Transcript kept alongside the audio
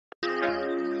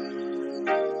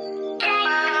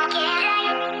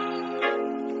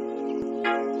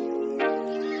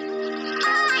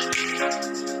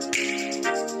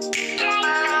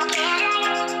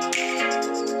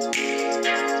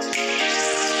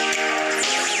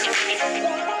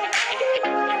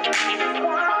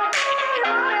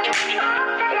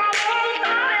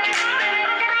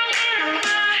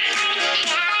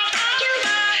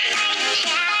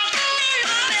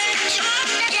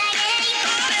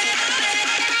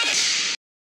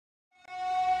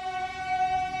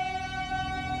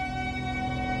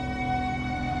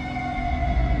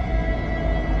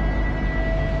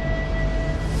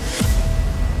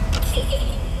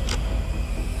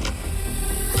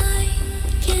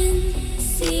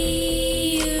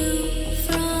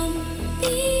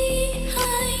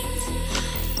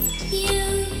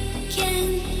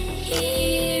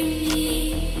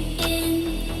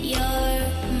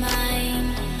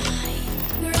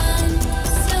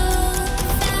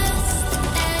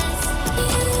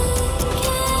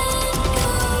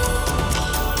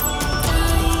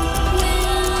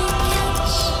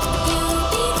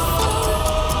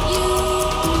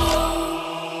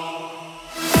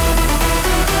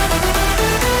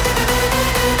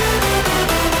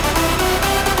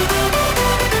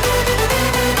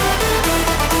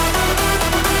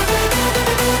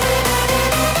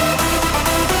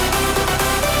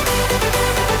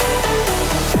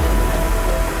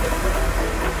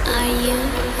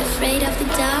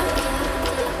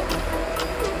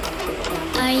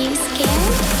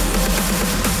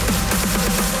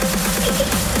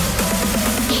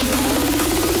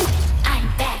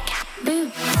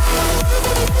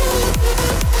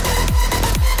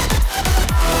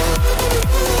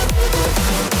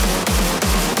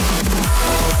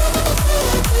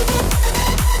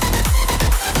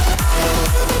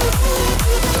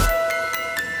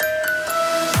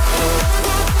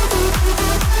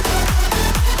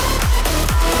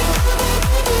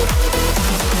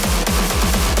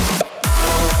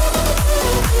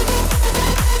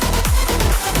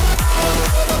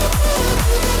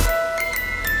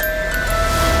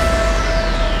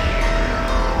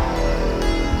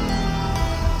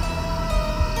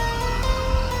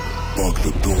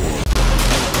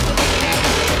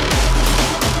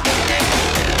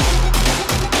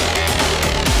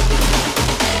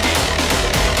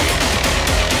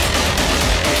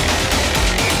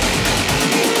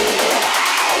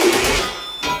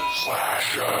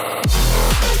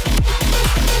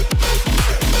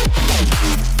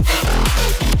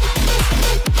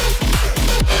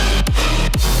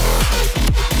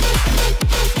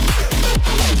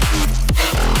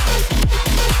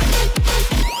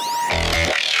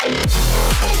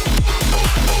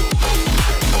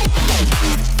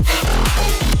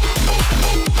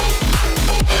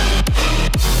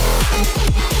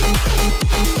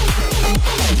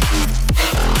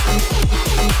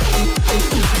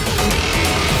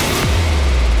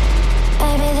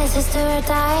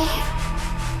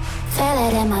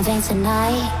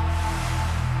tonight.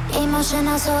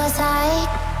 Emotional suicide.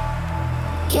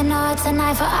 You know it's an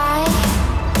eye for eye.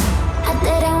 I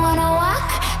didn't wanna walk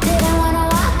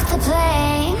the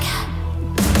plank.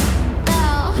 No,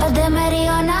 but the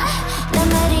Mariona,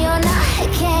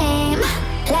 it came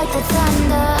like the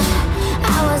thunder.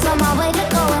 I was on my way to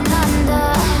going under.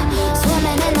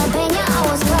 Swimming in the pain, yeah, I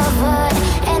was covered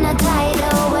in a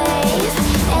tidal wave,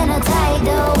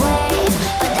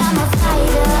 but I'm a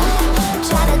fighter.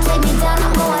 Try to take me down,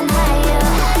 I'm going higher.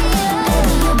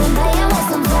 Baby, you've been playing with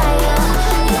some fire.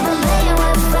 You've been playing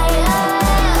with fire.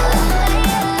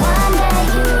 One day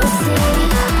you'll see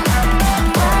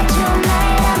what you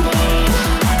made of me.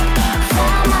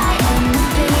 Found my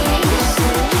enemies.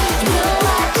 You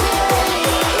are to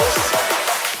release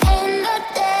in the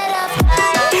dead of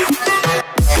night.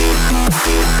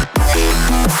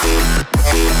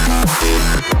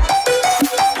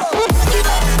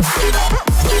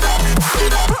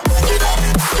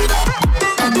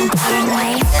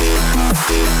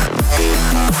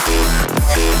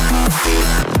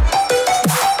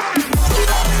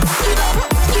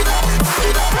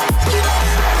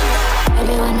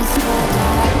 Everyone is the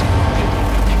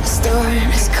storm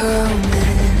is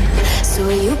coming, so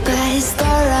you better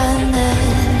start running.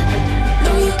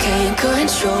 No, you can't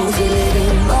control, feel it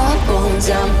in my bones.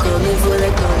 I'm coming for the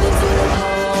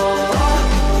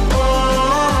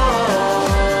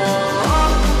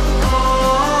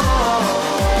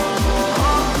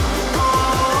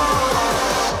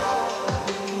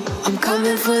I'm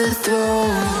coming for the throne.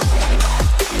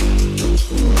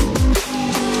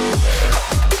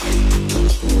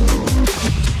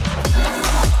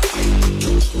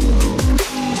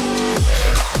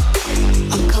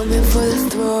 I'm coming for the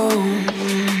throne.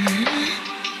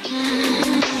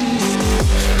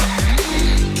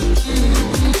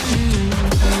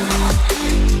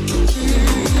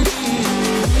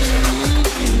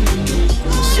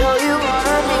 Show you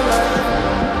wanna be loved.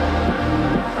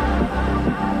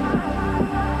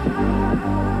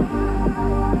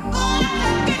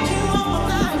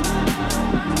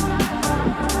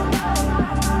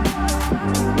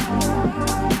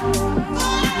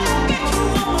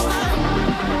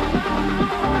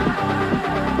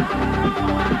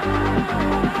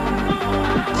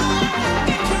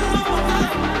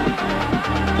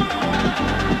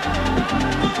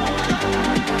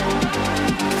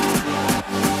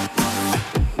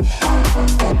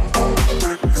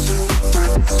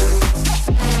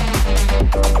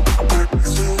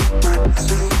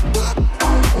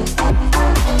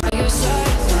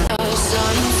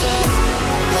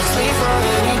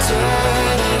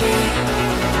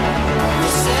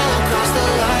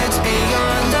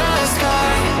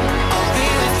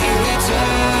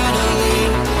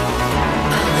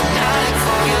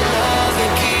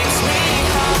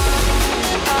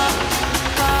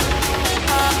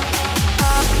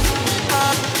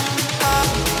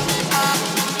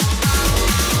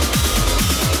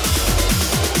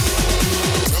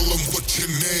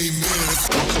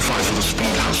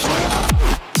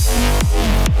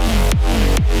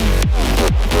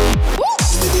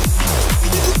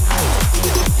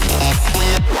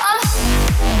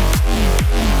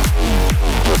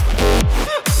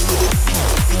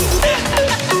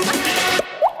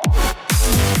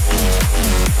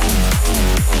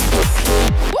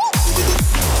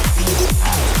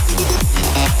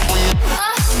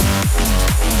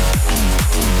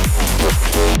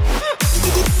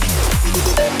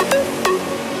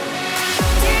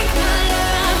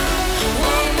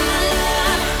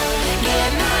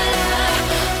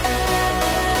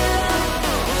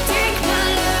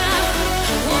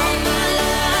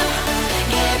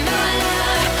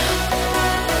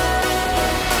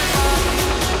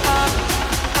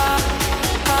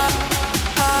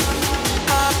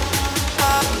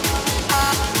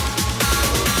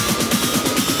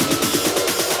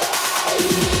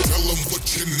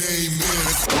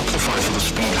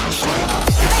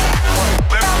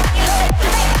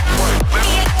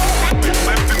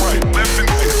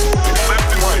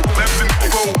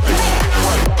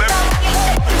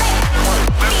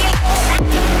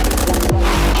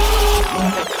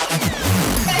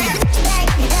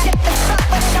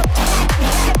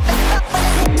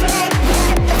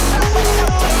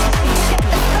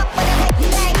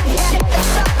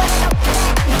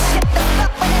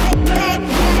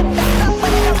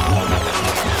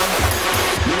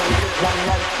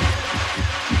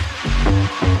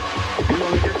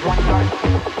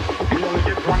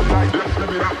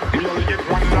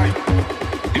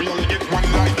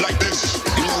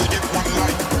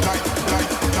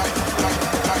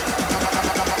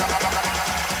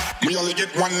 We only get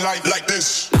one light like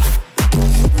this.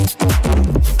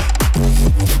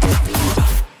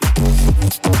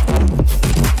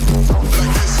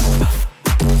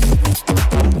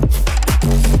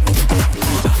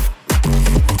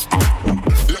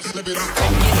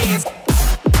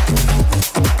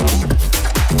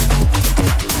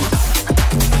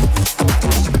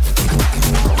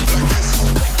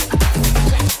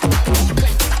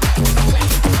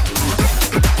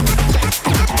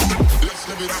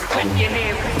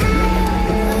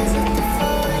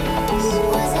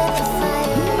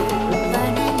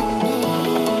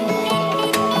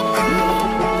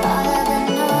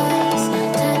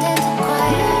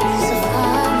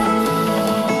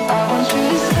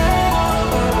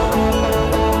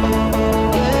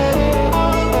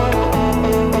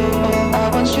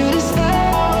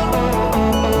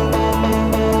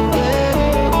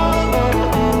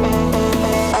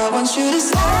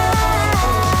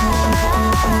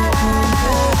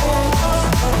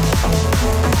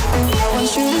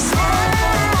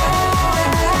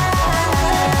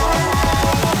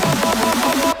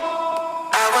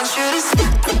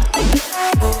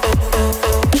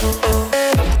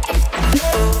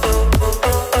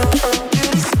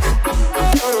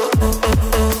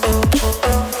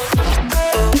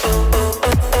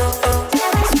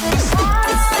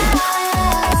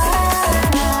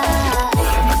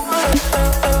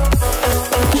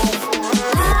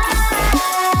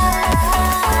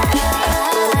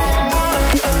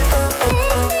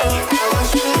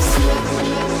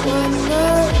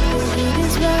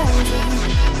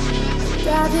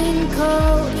 been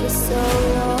cold for so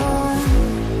long.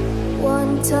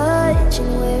 One touch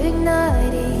and we're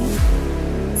igniting,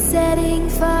 setting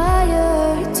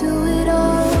fire to it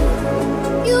all.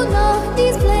 You know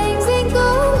these flames ain't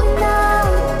going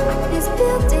out. This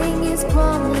building is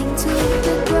crumbling to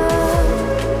the ground.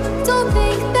 Don't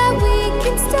think that we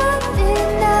can stop it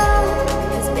now,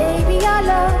 'cause baby our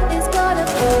love is gonna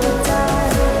burn it down.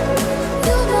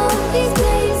 You know these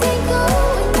flames ain't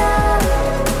going out.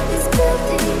 This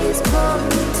building is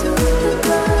crumbling to the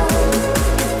ground.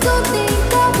 Don't think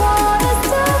I wanna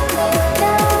stop it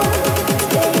now, 'cause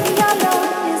baby our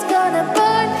love is gonna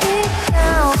burn it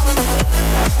down.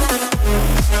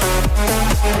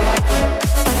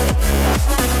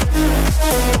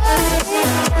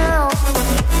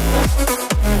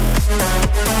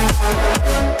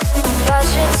 I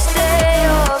should stay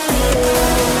or be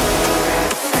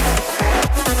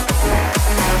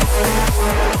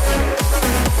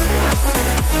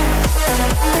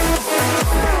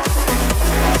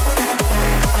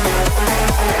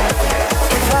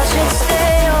if I should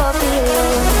stay or be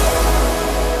alone.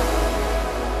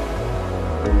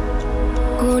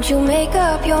 Won't you make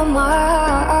up your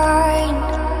mind?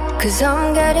 'Cause I'm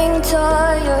getting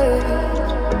tired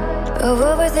of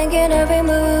overthinking every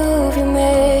move you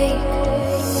make,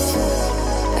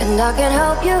 and I can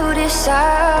help you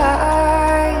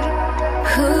decide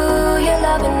who you're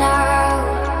loving now,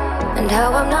 and how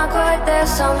I'm not quite there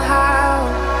somehow.